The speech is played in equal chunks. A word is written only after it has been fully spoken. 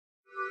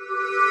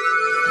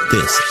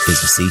This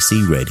is a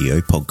CC Radio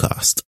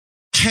podcast.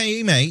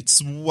 Hey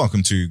mates,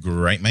 welcome to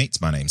Great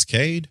Mates. My name's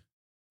Cade.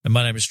 And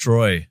my name is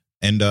Troy.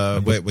 And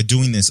we're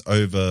doing this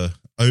over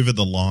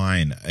the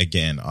line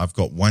again. I've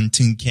got one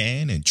tin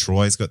can and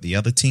Troy's got the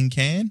other tin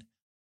can.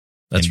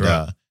 That's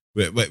right.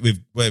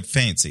 We're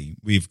fancy.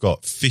 We've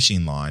got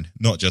fishing line,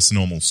 not just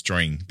normal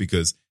string,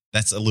 because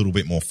that's a little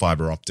bit more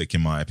fiber optic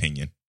in my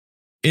opinion.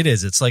 It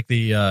is. It's like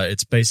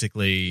it's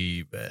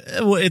basically,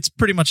 it's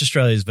pretty much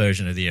Australia's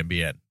version of the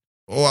NBN.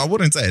 Well, I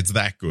wouldn't say it's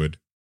that good.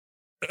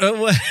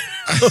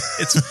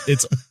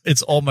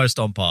 It's almost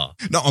on par.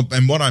 No,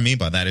 and what I mean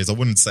by that is I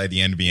wouldn't say the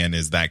NBN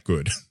is that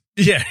good.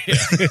 Yeah.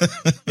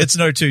 It's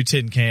no two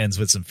tin cans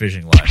with some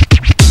fishing line.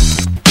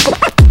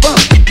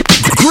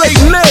 Great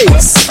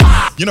Mates!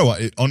 You know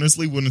what? It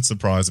honestly wouldn't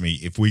surprise me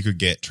if we could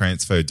get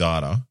transfer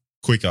data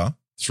quicker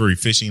through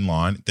fishing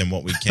line than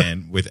what we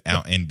can with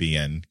our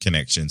NBN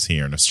connections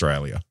here in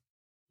Australia.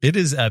 It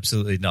is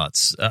absolutely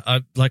nuts.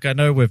 I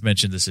know we've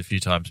mentioned this a few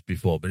times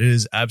before, but it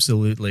is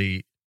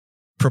absolutely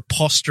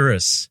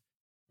preposterous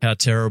how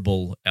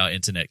terrible our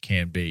internet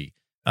can be.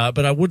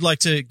 But I would like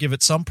to give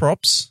it some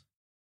props.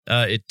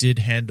 It did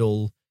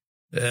handle,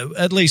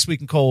 at least we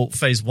can call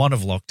phase 1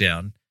 of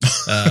lockdown.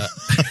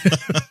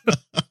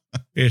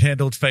 It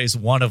handled phase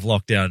 1 of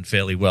lockdown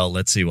fairly well.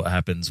 Let's see what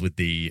happens with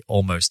the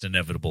almost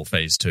inevitable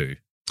phase 2.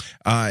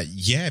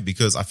 Yeah,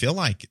 because I feel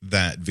like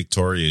that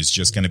Victoria is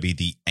just going to be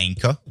the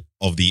anchor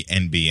of the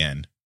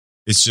NBN.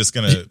 It's just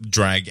going to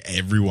drag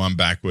everyone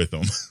back with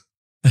them.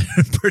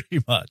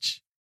 Pretty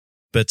much.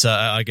 But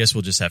I guess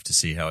we'll just have to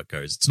see how it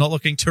goes. It's not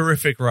looking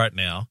terrific right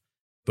now,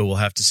 but we'll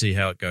have to see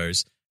how it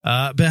goes.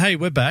 But hey,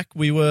 we're back.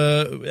 We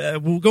were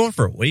gone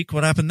for a week.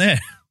 What happened there?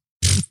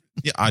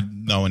 Yeah,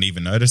 no one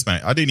even noticed,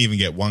 mate. I didn't even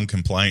get one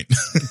complaint.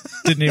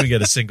 Didn't even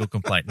get a single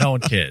complaint. No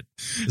one cared.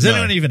 Is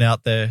anyone even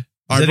out there?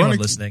 Is anyone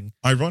listening?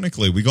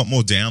 Ironically, we got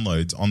more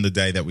downloads on the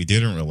day that we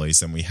didn't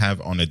release than we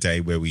have on a day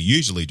where we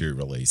usually do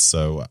release.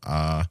 So,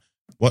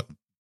 what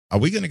are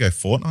we going to go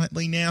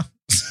fortnightly now?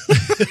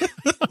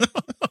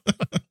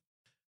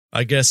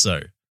 I guess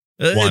so.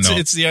 Why not?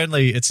 It's the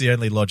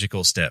only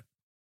logical step.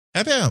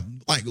 How about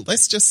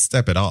let's just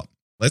step it up.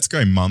 Let's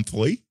go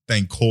monthly,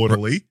 then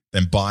quarterly,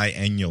 then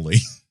biannually.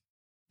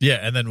 Yeah,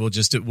 and then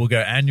we'll go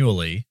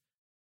annually.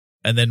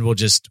 And then we'll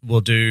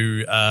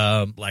do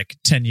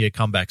 10-year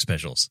comeback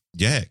specials.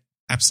 Yeah,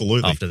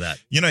 absolutely. After that,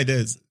 you know,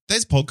 there's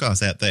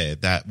podcasts out there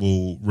that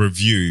will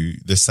review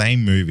the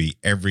same movie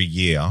every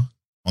year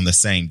on the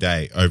same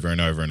day over and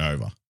over and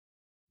over.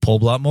 Paul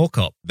Blart Mall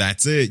Cop.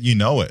 That's it. You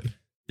know it.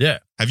 Yeah.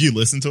 Have you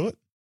listened to it?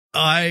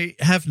 I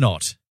have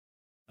not.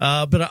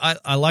 But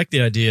I like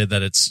the idea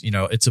that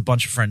it's a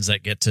bunch of friends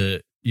that get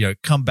to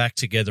come back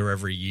together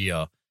every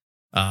year.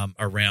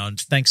 Around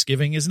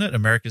Thanksgiving, isn't it?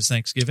 America's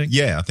Thanksgiving?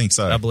 Yeah, I think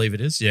so. I believe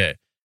it is, yeah.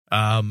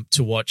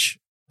 To watch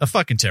a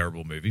fucking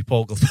terrible movie.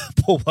 Paul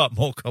Blart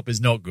Mall Cop is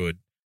not good.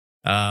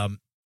 But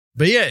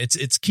yeah,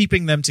 it's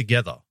keeping them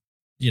together,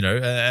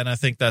 and I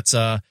think that's,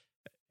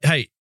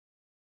 hey,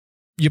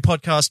 your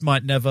podcast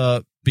might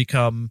never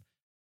become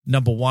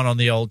number 1 on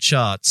the old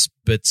charts,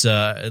 but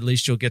at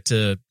least you'll get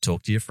to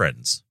talk to your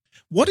friends.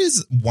 What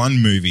is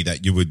one movie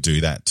that you would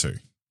do that to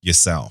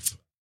yourself?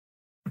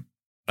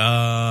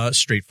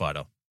 Street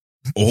Fighter.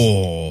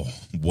 Oh,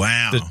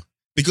 wow.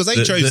 Because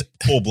they chose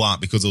Paul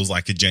Blart because it was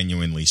like a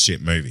genuinely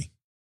shit movie.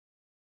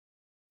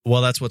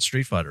 Well, that's what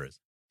Street Fighter is.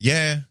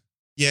 Yeah.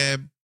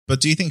 But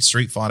do you think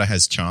Street Fighter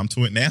has charm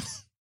to it now?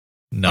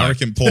 No. I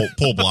reckon Paul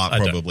Blart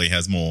probably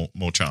has more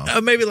charm.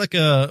 Maybe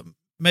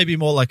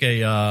more like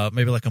a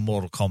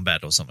Mortal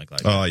Kombat or something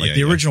like that. Oh, yeah,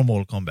 the original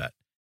Mortal Kombat.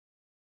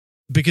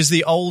 Because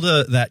the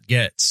older that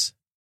gets,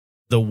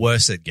 the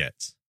worse it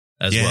gets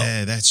as well.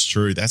 Yeah, that's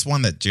true. That's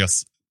one that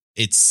just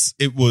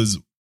it was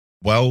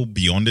well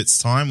beyond its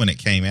time when it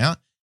came out,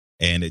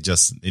 and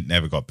it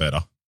never got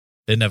better.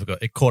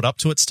 It caught up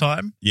to its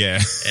time. Yeah.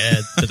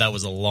 But that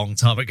was a long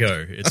time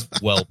ago. It's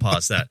well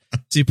past that.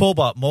 See, Paul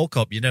Blart Mall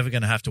Cop, you're never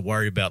going to have to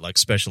worry about like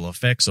special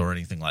effects or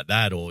anything like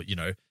that. Or,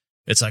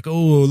 it's like, oh,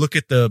 look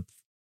at the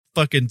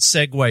fucking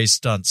Segway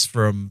stunts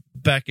from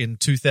back in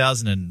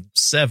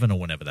 2007 or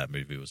whenever that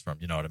movie was from.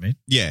 You know what I mean?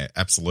 Yeah,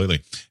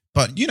 absolutely.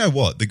 But you know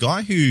what? The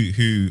guy who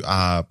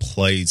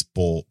plays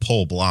Paul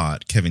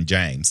Blart, Kevin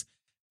James,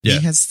 he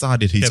has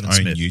started his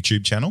own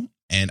YouTube channel.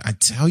 And I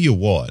tell you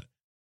what,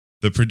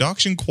 the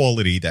production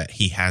quality that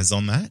he has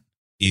on that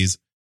is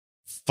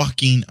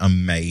fucking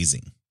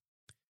amazing.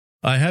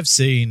 I have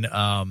seen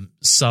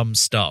some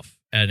stuff,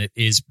 and it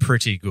is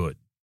pretty good.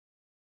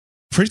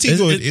 Pretty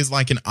good is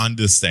like an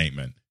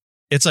understatement.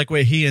 It's like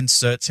where he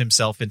inserts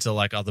himself into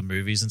like other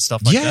movies and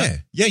stuff like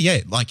that. Yeah.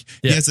 Like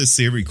he has a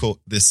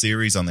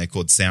series on there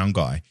called Sound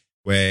Guy,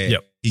 where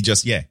he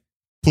just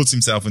puts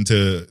himself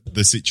into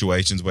the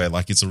situations where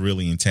like it's a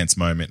really intense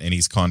moment and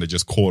he's kind of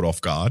just caught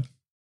off guard.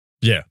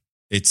 Yeah.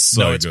 It's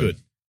so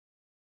good.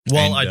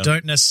 Well, I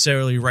don't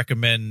necessarily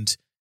recommend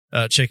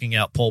checking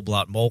out Paul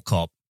Blart Mall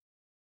Cop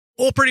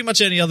or pretty much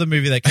any other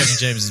movie that Kevin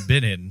James has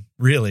been in,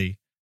 really.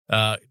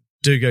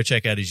 Do go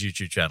check out his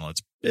YouTube channel.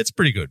 It's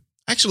pretty good.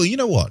 Actually, you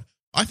know what?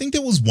 I think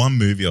there was one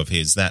movie of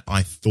his that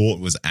I thought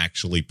was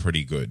actually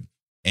pretty good.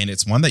 And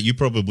it's one that you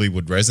probably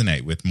would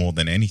resonate with more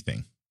than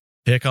anything.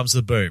 Here Comes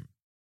the Boom.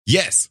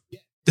 Yes.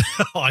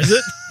 Oh, is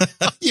it?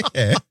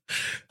 Yeah.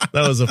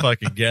 That was a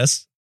fucking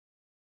guess.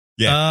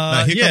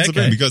 Yeah. Here Comes the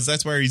Boom, because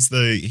that's where he's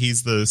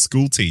the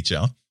school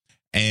teacher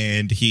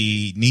and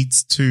he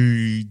needs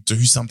to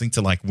do something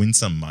to like win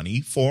some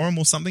money for him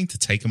or something to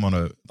take him on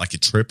a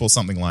trip or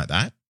something like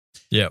that.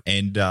 Yeah.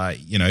 And,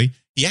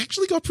 he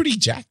actually got pretty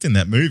jacked in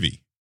that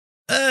movie.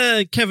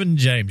 Kevin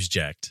James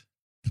jacked.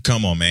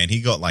 Come on, man.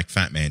 He got like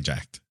fat man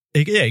jacked.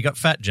 He got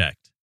fat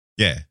jacked.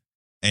 Yeah.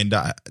 And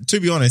to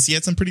be honest, he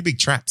had some pretty big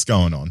traps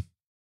going on.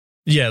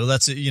 Yeah, well,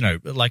 that's,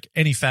 like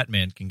any fat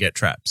man can get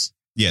traps.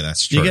 Yeah,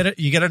 that's true.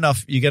 You get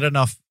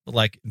enough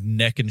like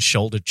neck and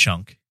shoulder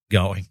chunk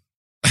going.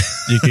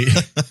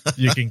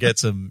 You can get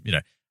some,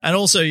 and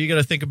also you got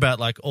to think about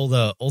like all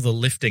the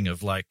lifting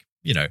of like,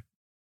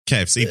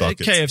 KFC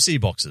buckets.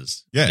 KFC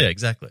boxes. Yeah. Yeah,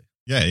 exactly.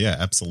 Yeah,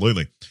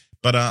 absolutely.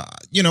 But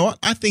you know what?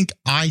 I think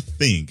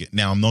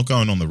now I'm not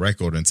going on the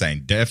record and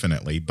saying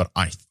definitely, but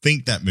I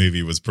think that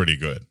movie was pretty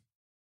good.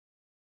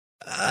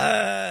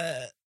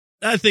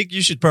 I think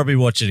you should probably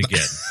watch it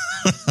again.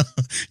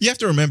 You have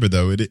to remember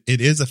though, it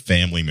is a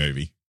family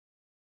movie.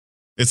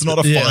 It's not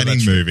a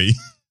fighting movie.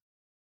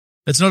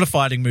 It's not a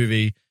fighting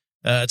movie.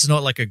 It's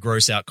not like a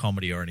gross out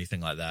comedy or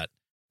anything like that.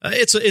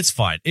 It's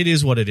fine. It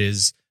is what it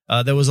is.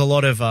 There was a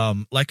lot of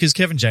because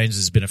Kevin James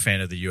has been a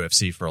fan of the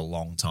UFC for a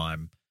long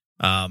time,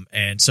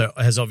 and so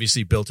has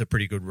obviously built a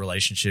pretty good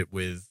relationship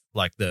with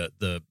like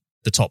the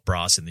top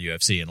brass in the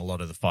UFC and a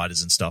lot of the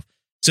fighters and stuff.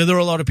 So there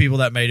were a lot of people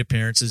that made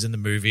appearances in the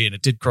movie, and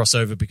it did cross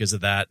over because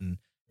of that, and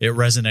it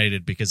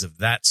resonated because of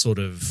that sort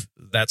of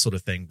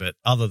thing. But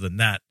other than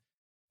that,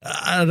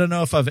 I don't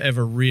know if I've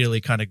ever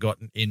really kind of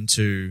gotten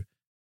into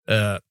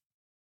a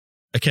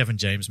Kevin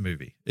James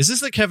movie. Is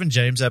this the Kevin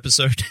James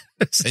episode?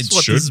 It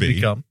should be.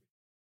 Become?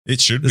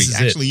 It should be.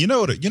 Actually, you know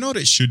what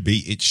it should be?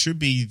 It should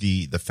be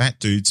the fat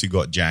dudes who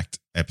got jacked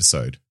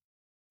episode.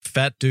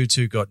 Fat dudes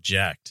who got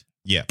jacked.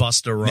 Yeah.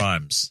 Busta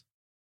Rhymes.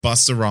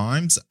 Busta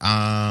Rhymes.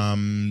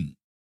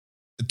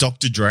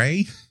 Dr.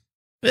 Dre.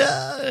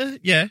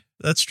 Yeah,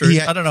 that's true.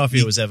 I don't know if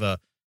he was ever.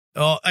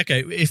 Oh, okay.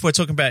 If we're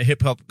talking about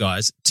hip hop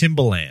guys,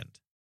 Timbaland.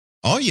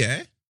 Oh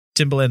yeah.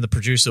 Timbaland, the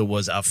producer,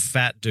 was a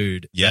fat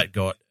dude that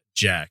got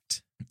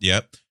jacked.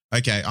 Yep.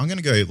 Okay, I'm going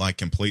to go like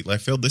complete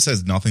left field. This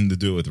has nothing to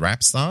do with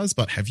rap stars,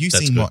 but have you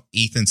seen what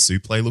Ethan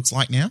Suplee looks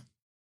like now?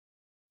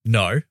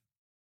 No.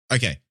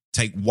 Okay,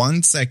 take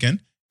 1 second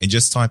and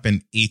just type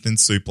in Ethan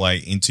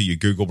Suplee into your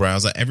Google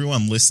browser.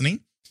 Everyone listening,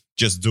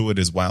 just do it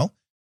as well.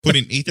 Put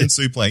in Ethan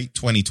Suplee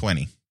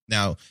 2020.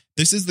 Now,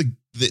 this is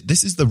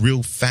the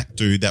real fat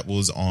dude that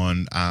was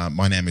on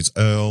My Name is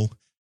Earl,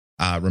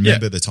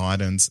 Remember the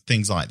Titans,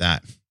 things like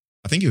that.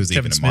 I think he was Kevin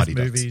even in Smith Mighty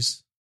movies.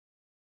 Ducks.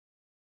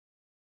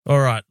 All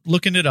right,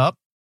 looking it up.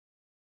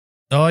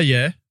 Oh,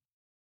 yeah.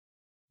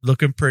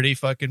 Looking pretty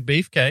fucking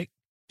beefcake.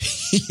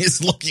 He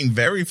is looking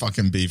very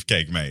fucking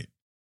beefcake, mate.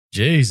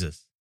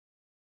 Jesus.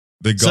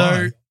 The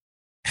guy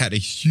had a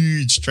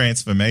huge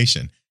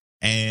transformation.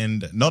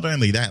 And not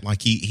only that,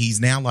 like he's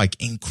now like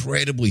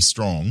incredibly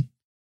strong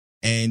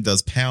and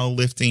does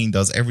powerlifting,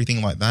 does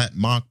everything like that.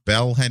 Mark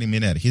Bell had him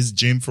in at his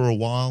gym for a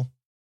while.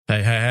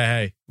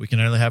 Hey. We can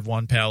only have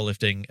one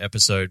powerlifting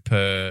episode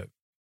per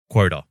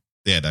quota.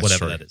 Yeah, that's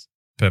whatever true. that is.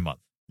 Per month.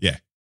 Yeah.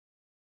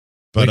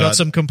 But we got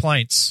some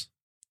complaints.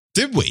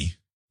 Did we?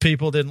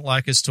 People didn't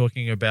like us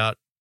talking about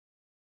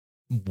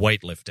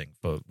weightlifting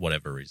for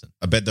whatever reason.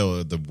 I bet they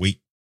were the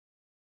weak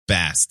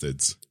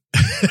bastards.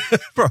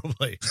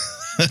 Probably.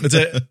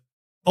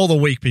 All the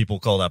weak people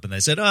called up and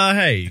they said, oh,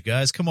 hey, you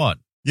guys, come on.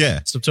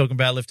 Yeah. Stop talking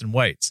about lifting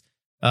weights.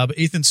 But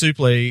Ethan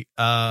Suplee,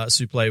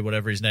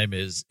 whatever his name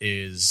is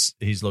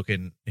he's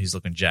looking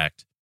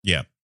jacked.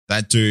 Yeah.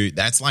 That dude,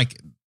 that's like,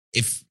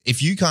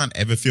 if you can't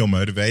ever feel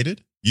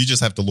motivated, you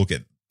just have to look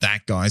at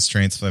that guy's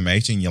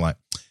transformation. You're like,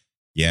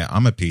 yeah,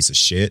 I'm a piece of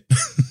shit.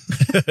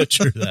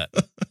 True that.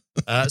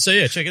 So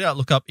yeah, check it out.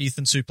 Look up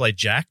Ethan Suplee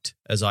jacked,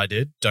 as I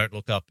did. Don't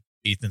look up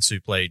Ethan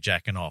Suplee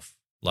jacking off,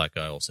 like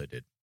I also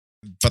did.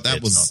 But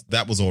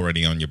that was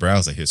already on your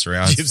browser history.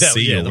 I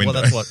see your window.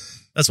 Well,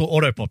 that's what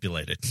auto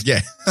populated. Yeah.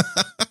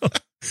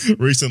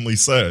 Recently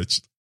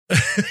searched.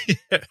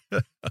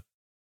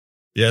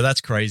 Yeah,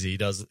 that's crazy. He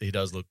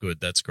does look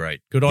good. That's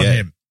great. Good on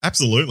him.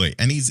 Absolutely.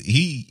 And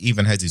he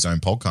even has his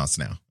own podcast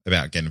now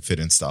about getting fit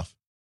and stuff.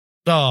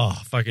 Oh,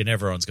 fucking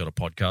everyone's got a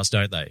podcast,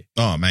 don't they?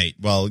 Oh, mate.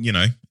 Well,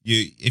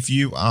 if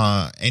you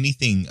are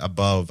anything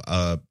above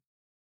a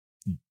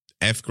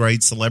F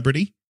grade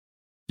celebrity,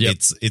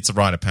 it's a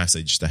rite of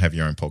passage to have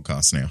your own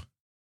podcast now.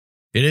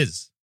 It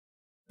is.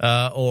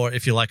 Or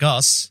if you're like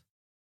us,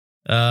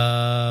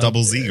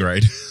 double Z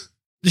grade.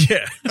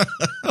 Yeah.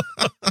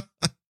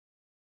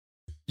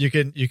 You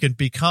can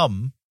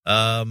become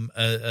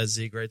a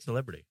Z grade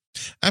celebrity.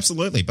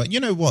 Absolutely. But you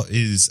know what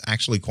is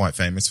actually quite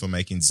famous for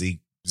making Z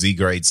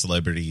grade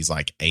celebrities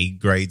like A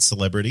grade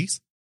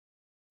celebrities?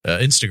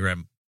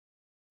 Instagram.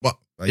 Well,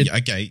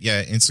 okay,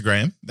 yeah,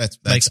 Instagram. That's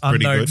makes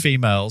pretty unknown good.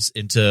 females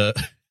into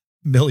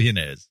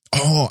millionaires.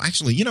 Oh,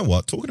 actually, you know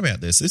what? Talking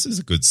about this is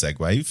a good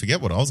segue.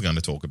 Forget what I was going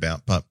to talk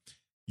about, but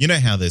you know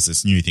how there's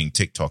this new thing,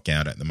 TikTok,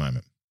 out at the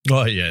moment.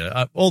 Oh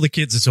yeah, all the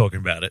kids are talking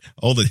about it.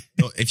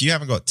 If you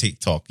haven't got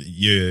TikTok,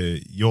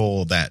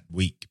 you're that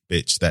weak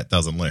bitch that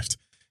doesn't lift.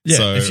 Yeah,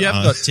 so, if you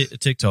haven't got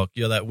TikTok,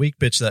 you're that weak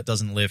bitch that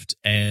doesn't lift.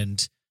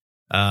 And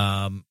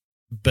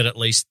but at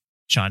least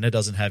China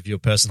doesn't have your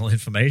personal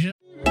information.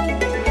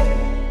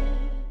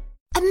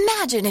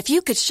 Imagine if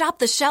you could shop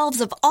the shelves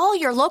of all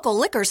your local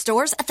liquor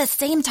stores at the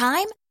same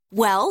time.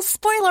 Well,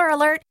 spoiler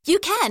alert, you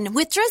can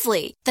with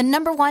Drizzly, the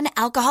 #1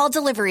 alcohol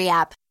delivery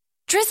app.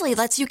 Drizzly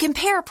lets you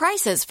compare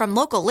prices from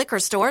local liquor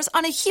stores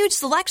on a huge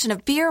selection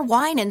of beer,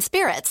 wine, and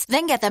spirits,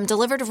 then get them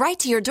delivered right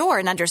to your door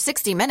in under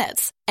 60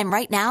 minutes. And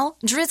right now,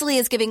 Drizzly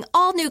is giving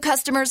all new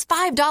customers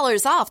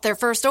 $5 off their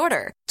first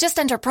order. Just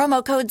enter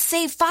promo code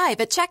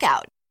SAVE5 at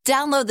checkout.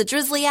 Download the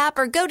Drizzly app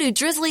or go to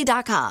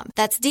drizzly.com.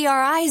 That's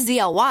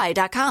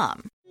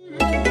DRIZLY.com.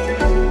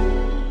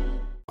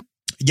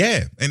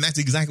 Yeah, and that's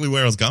exactly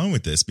where I was going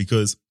with this,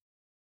 because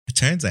it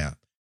turns out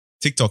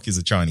TikTok is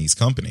a Chinese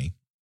company.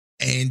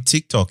 And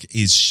TikTok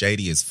is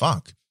shady as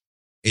fuck.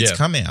 It's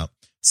come out.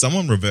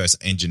 Someone reverse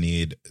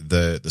engineered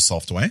the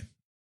software,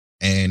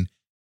 and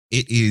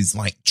it is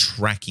like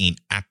tracking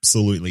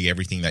absolutely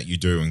everything that you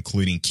do,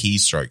 including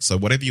keystrokes. So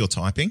whatever you're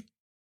typing,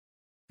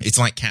 it's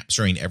like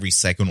capturing every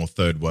second or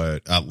third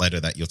letter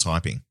that you're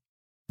typing.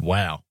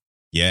 Wow.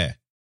 Yeah.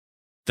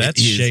 That's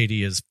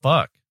shady as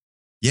fuck.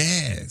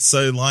 Yeah.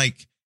 So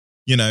like,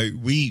 you know,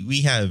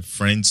 we have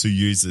friends who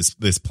use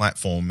this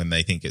platform and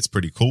they think it's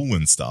pretty cool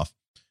and stuff.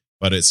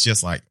 But it's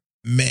just like,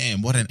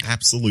 man, what an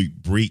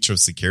absolute breach of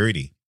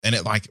security. And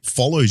it like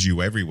follows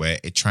you everywhere.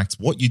 It tracks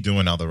what you do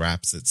in other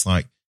apps. It's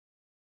like,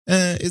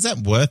 is that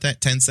worth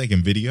that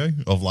 10-second video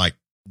of like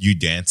you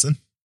dancing?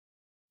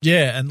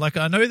 Yeah. And like,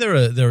 I know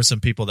there are some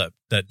people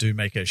that do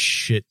make a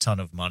shit ton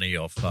of money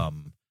off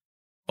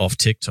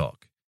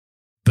TikTok.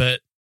 But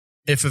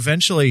if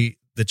eventually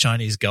the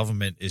Chinese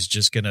government is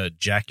just going to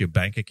jack your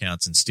bank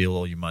accounts and steal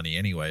all your money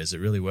anyway, is it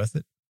really worth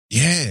it?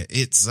 Yeah,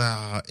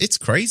 it's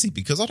crazy,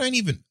 because I don't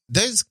even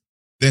there's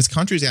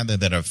countries out there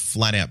that have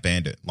flat out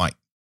banned it. Like,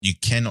 you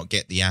cannot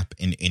get the app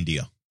in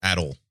India at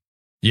all.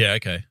 Yeah,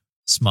 okay.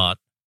 Smart.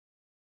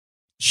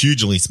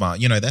 Hugely smart.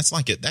 You know, that's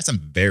a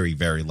very,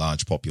 very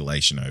large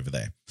population over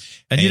there.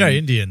 And you know,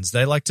 Indians,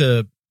 they like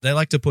to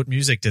put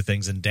music to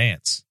things and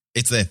dance.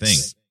 It's their thing.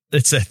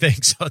 It's their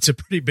thing. So it's a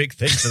pretty big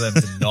thing for them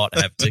to not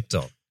have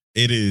TikTok.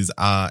 It is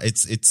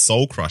it's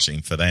soul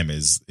crushing for them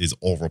is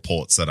all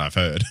reports that I've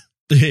heard.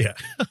 Yeah.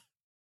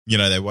 You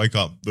know, they woke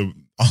up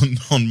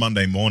on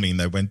Monday morning,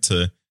 they went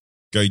to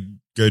go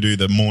do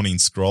the morning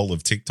scroll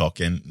of TikTok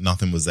and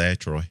nothing was there,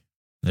 Troy.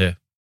 Yeah.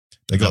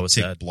 They got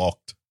Tik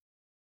blocked.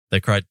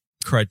 They cried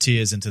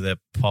tears into their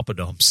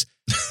poppadoms.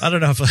 I don't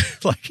know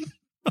if like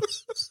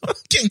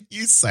Can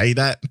you say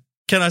that?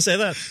 Can I say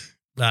that?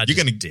 Nah, you're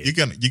gonna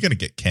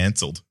get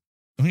cancelled.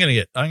 I'm gonna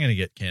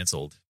get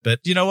cancelled.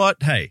 But you know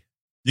what? Hey.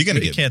 You're going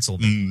to get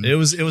cancelled.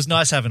 It was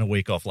nice having a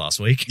week off last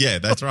week. Yeah,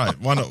 that's right.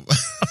 Why not?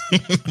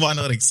 Why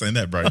not extend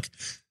that break?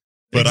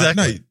 But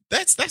exactly.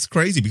 That's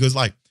crazy, because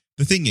like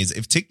the thing is,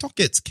 if TikTok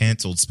gets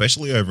cancelled,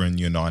 especially over in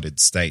the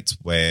United States,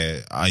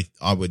 where I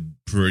would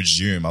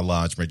presume a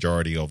large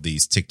majority of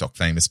these TikTok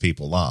famous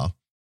people are,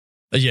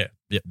 yeah,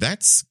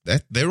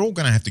 they're all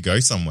going to have to go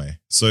somewhere.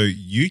 So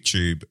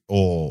YouTube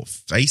or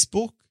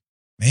Facebook,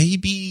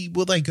 maybe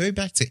will they go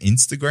back to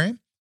Instagram?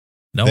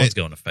 No one's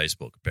going to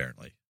Facebook,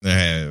 apparently.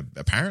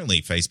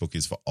 Apparently, Facebook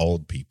is for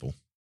old people.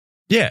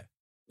 Yeah.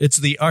 It's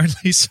the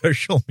only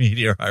social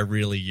media I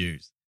really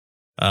use.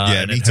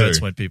 And it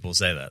hurts when people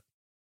say that.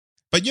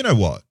 But you know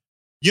what?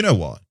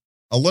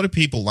 A lot of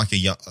people, like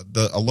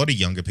a lot of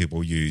younger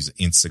people, use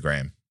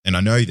Instagram. And I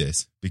know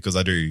this because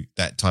I do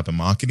that type of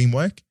marketing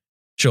work.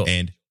 Sure.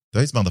 And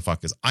those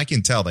motherfuckers, I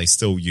can tell they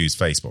still use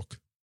Facebook.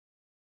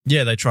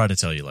 Yeah, they try to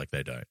tell you like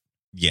they don't.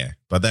 Yeah,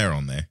 but they're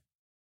on there.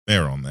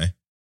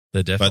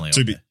 They're definitely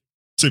on there.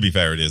 To be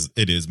fair,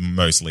 it is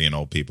mostly an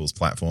old people's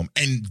platform,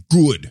 and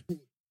good.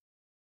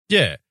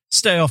 Yeah.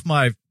 Stay off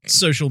my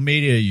social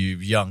media, you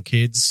young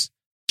kids.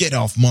 Get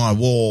off my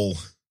wall.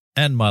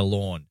 And my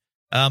lawn.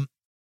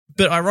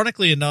 But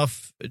ironically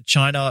enough,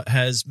 China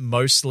has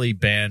mostly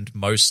banned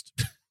most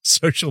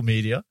social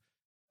media.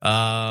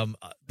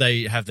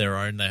 They have their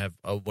own. They have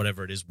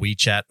whatever it is,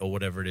 WeChat or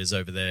whatever it is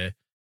over there.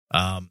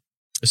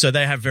 So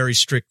they have very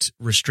strict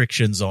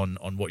restrictions on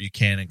what you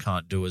can and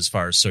can't do as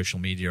far as social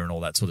media and all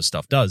that sort of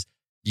stuff does.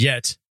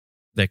 Yet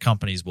their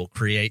companies will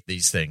create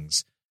these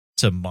things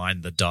to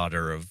mine the data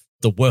of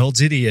the world's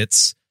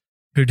idiots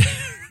who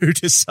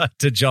decide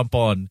to jump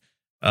on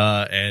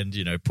and,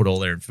 you know, put all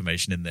their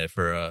information in there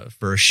for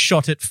a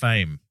shot at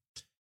fame.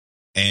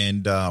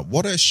 And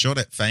what a shot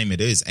at fame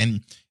it is.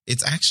 And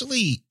it's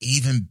actually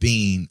even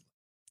been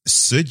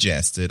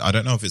suggested, I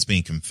don't know if it's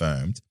been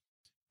confirmed,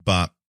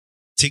 but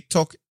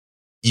TikTok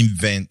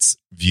invents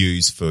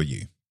views for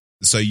you.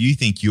 So you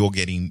think you're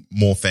getting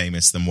more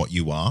famous than what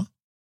you are.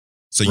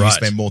 So you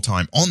spend more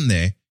time on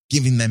there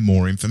giving them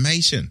more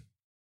information.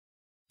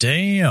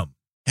 Damn.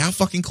 How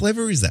fucking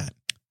clever is that?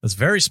 That's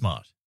very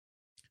smart.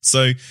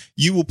 So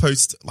you will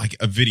post like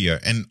a video,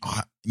 and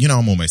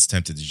I'm almost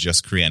tempted to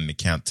just create an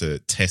account to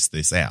test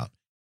this out.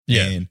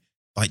 Yeah. And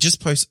like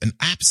just post an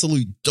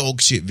absolute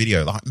dog shit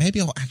video. Like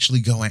maybe I'll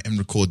actually go out and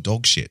record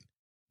dog shit.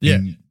 Yeah.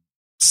 And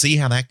see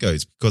how that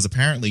goes, because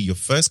apparently your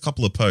first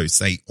couple of posts,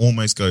 they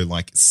almost go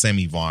like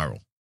semi-viral.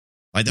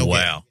 Like they'll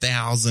get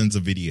thousands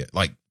of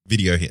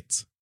video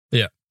hits.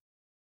 Yeah.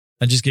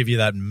 And just give you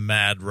that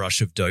mad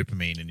rush of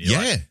dopamine, and you're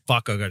like,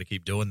 fuck, I got to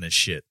keep doing this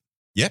shit.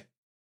 Yep.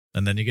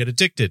 And then you get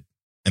addicted.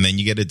 Then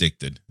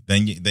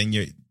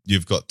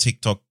you've got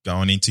TikTok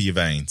going into your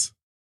veins.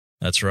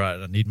 That's right.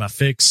 I need my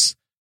fix.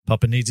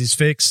 Papa needs his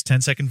fix.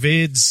 10-second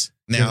vids.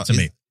 Now,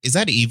 is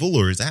that evil,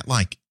 or is that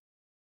like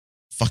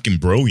fucking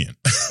brilliant?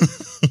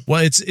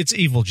 Well, it's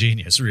evil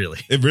genius, really.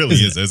 It really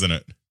is, isn't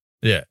it?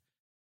 Yeah.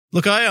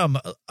 Look,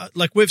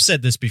 like we've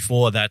said this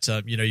before, that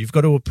you've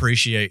got to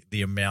appreciate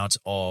the amount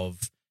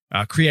of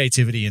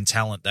creativity and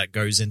talent that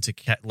goes into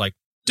like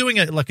doing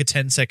a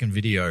 10-second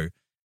video,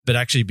 but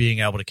actually being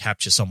able to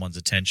capture someone's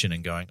attention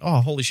and going,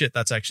 oh, holy shit,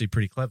 that's actually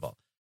pretty clever.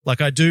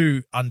 Like, I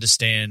do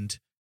understand,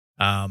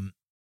 from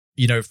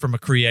a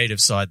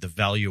creative side, the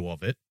value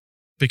of it,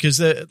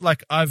 because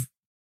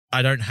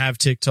I don't have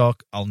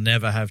TikTok. I'll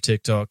never have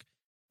TikTok.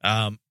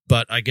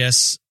 But I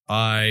guess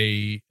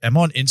I am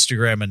on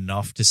Instagram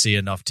enough to see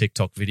enough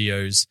TikTok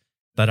videos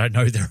that I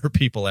know there are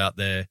people out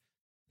there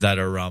that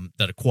are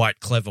quite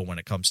clever when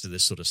it comes to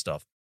this sort of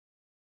stuff.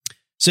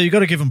 So you got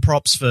to give them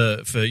props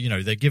for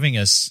they're giving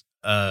us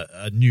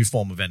a new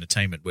form of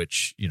entertainment,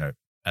 which,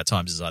 at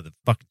times is either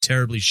fucking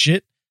terribly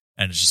shit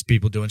and it's just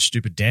people doing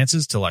stupid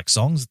dances to like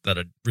songs that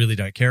I really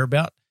don't care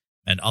about.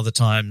 And other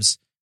times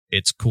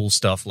it's cool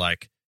stuff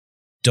like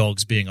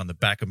dogs being on the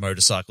back of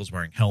motorcycles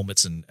wearing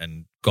helmets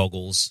and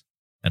goggles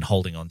and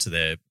holding on to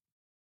their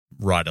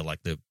rider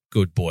like the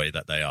good boy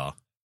that they are.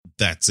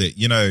 That's it.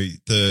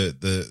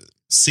 The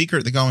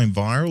secret to going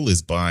viral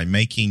is by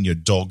making your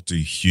dog do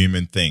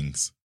human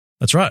things.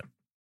 That's right.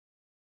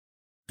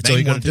 That's all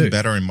you got to do.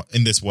 Better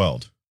in this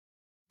world.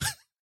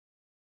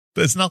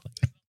 There's nothing.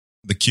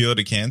 The cure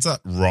to cancer?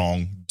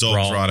 Wrong.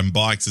 Dogs riding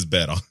bikes is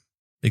better.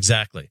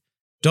 Exactly.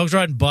 Dogs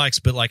riding bikes,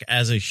 but like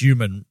as a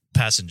human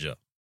passenger.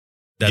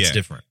 That's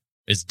different.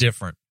 It's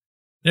different.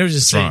 You never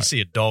just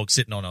see a dog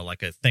sitting on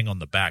a thing on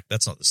the back.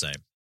 That's not the same.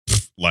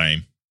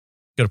 Lame.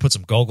 Got to put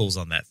some goggles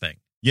on that thing.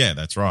 Yeah,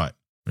 that's right.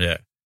 Yeah.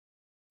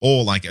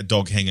 Or like a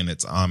dog hanging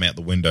its arm out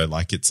the window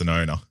like it's an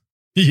owner.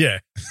 Yeah.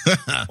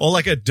 Or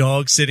like a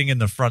dog sitting in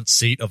the front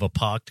seat of a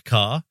parked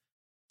car,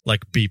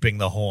 like beeping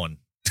the horn.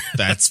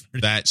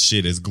 That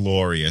shit is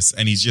glorious.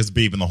 And he's just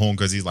beeping the horn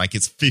because he's like,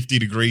 it's 50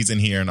 degrees in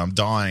here and I'm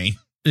dying.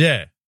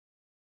 Yeah.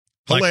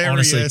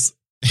 Hilarious.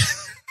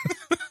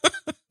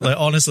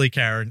 Honestly,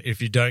 Karen,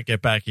 if you don't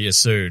get back here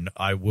soon,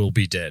 I will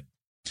be dead.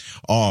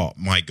 Oh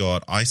my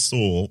God. I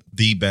saw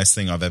the best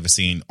thing I've ever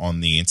seen on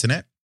the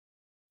internet.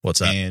 What's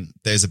that? And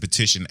there's a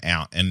petition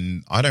out,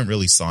 and I don't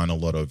really sign a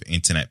lot of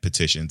internet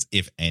petitions,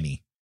 if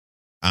any.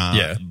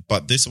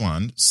 But this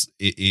one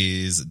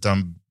is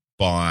done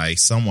by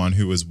someone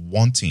who is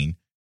wanting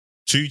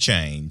to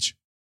change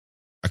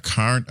a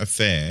current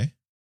affair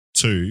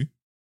to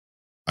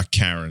a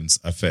Karen's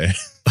affair.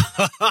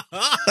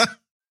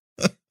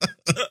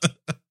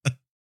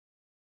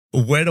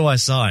 Where do I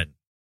sign?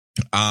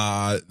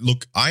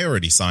 Look, I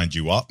already signed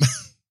you up.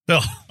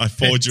 Oh, I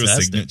forged you a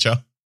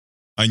signature.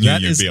 I knew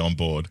you'd be on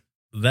board.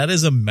 That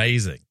is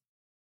amazing.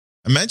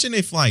 Imagine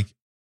if like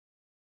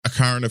a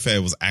current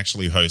affair was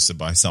actually hosted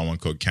by someone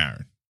called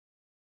Karen.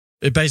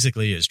 It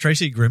basically is.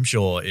 Tracy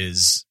Grimshaw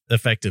is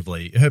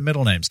effectively, her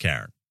middle name's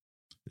Karen.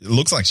 It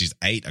looks like she's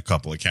ate a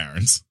couple of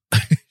Karens.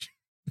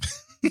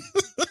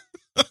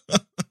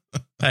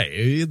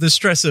 Hey, the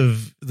stress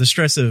of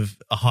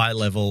a high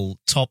level,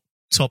 top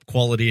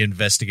quality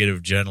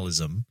investigative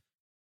journalism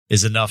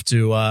is enough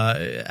to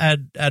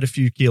add a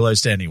few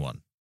kilos to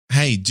anyone.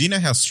 Hey, do you know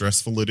how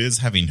stressful it is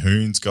having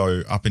hoons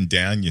go up and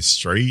down your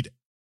street?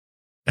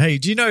 Hey,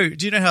 do you know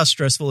how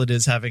stressful it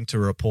is having to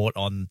report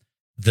on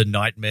the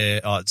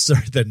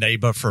the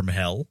neighbor from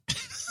hell?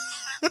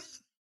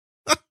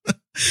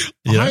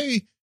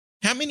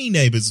 How many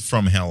neighbors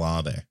from hell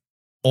are there?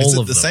 All is it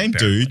of the them, same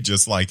apparently. Dude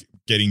just like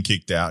getting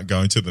kicked out,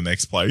 going to the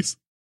next place?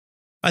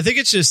 I think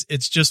it's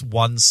just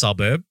one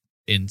suburb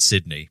in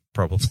Sydney,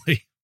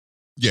 probably.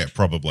 Yeah,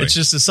 probably. It's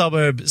just a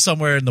suburb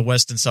somewhere in the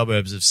western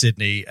suburbs of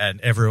Sydney,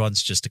 and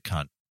everyone's just a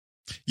cunt.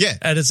 Yeah,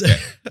 and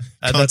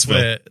and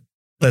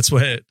that's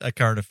where a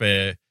current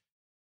affair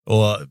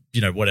or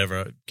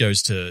whatever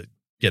goes to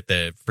get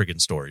their friggin'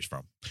 stories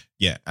from.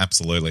 Yeah,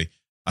 absolutely.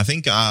 I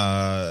think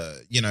I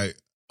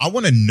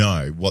want to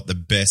know what the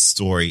best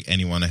story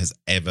anyone has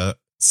ever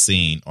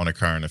seen on a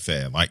current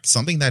affair. Like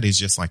something that is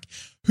just like,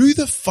 who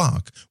the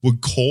fuck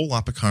would call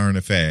up a current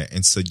affair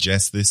and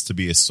suggest this to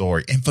be a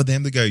story, and for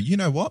them to go, you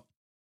know what?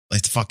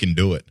 Let's fucking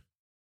do it.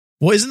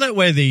 Well, isn't that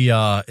where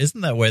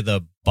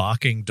the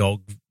barking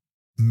dog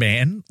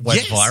man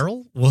went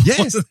viral? Well, yes.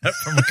 Wasn't that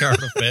from a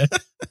current affair?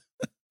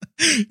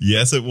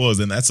 Yes, it was.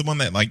 And that's the one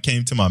that like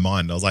came to my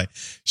mind. I was like,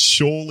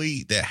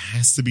 surely there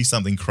has to be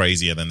something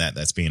crazier than that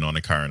that's been on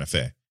A Current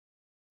Affair.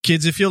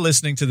 Kids, if you're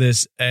listening to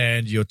this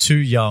and you're too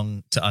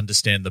young to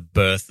understand the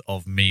birth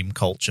of meme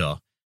culture,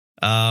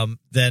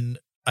 then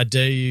I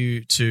dare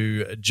you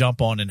to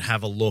jump on and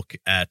have a look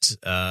at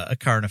A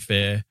Current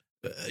Affair.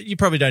 You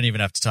probably don't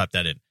even have to type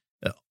that in.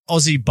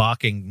 Aussie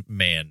Barking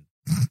Man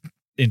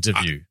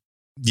interview.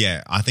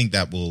 Yeah, I think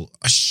that will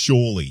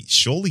surely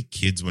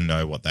kids will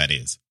know what that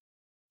is.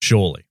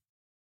 Surely.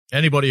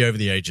 Anybody over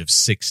the age of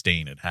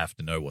 16 would have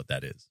to know what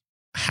that is.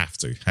 Have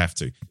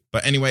to.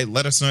 But anyway,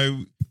 let us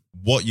know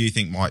what you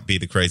think might be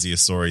the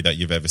craziest story that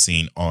you've ever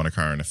seen on A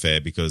Current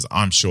Affair, because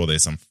I'm sure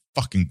there's some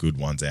fucking good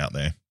ones out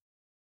there.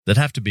 There'd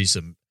have to be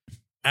some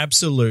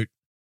absolute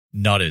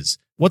nutters.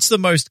 What's the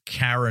most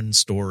Karen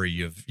story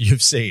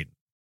you've seen?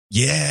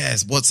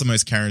 Yes, what's the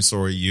most Karen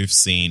story you've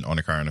seen on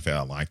A Current Affair?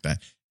 I like that.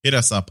 Hit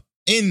us up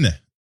in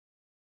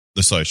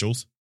the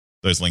socials.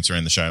 Those links are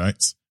in the show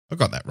notes. I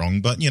got that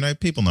wrong, but,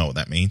 people know what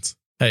that means.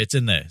 Hey, it's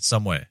in there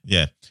somewhere.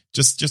 Yeah.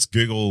 Just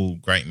Google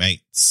Great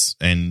Mates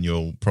and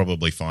you'll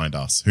probably find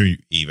us. Who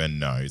even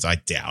knows? I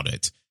doubt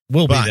it.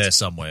 We'll be there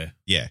somewhere.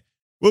 Yeah.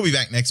 We'll be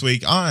back next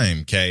week.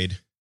 I'm Cade.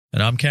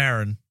 And I'm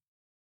Karen.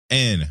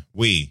 And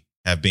we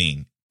have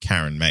been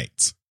Karen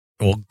Mates.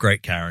 Or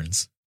Great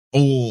Karens.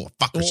 Oh,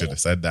 fuck, I should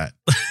have said that.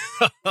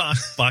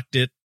 Fucked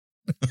it.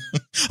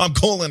 I'm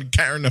calling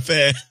Karen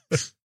Affair.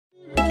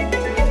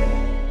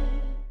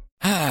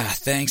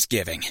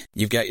 Thanksgiving.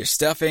 You've got your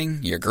stuffing,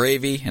 your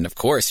gravy, and of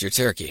course your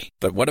turkey.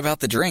 But what about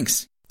the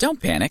drinks?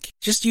 Don't panic.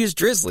 Just use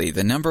Drizzly,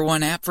 the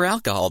 #1 app for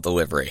alcohol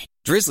delivery.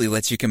 Drizzly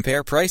lets you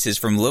compare prices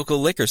from local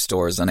liquor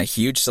stores on a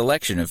huge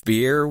selection of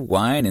beer,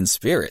 wine, and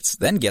spirits,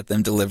 then get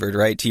them delivered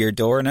right to your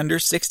door in under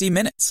 60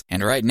 minutes.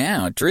 And right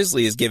now,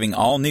 Drizzly is giving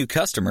all new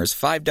customers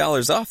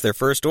 $5 off their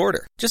first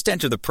order. Just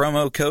enter the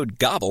promo code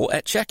GOBBLE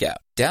at checkout.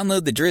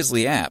 Download the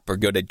Drizzly app or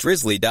go to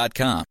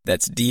drizzly.com.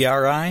 That's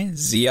DRIZLY.com.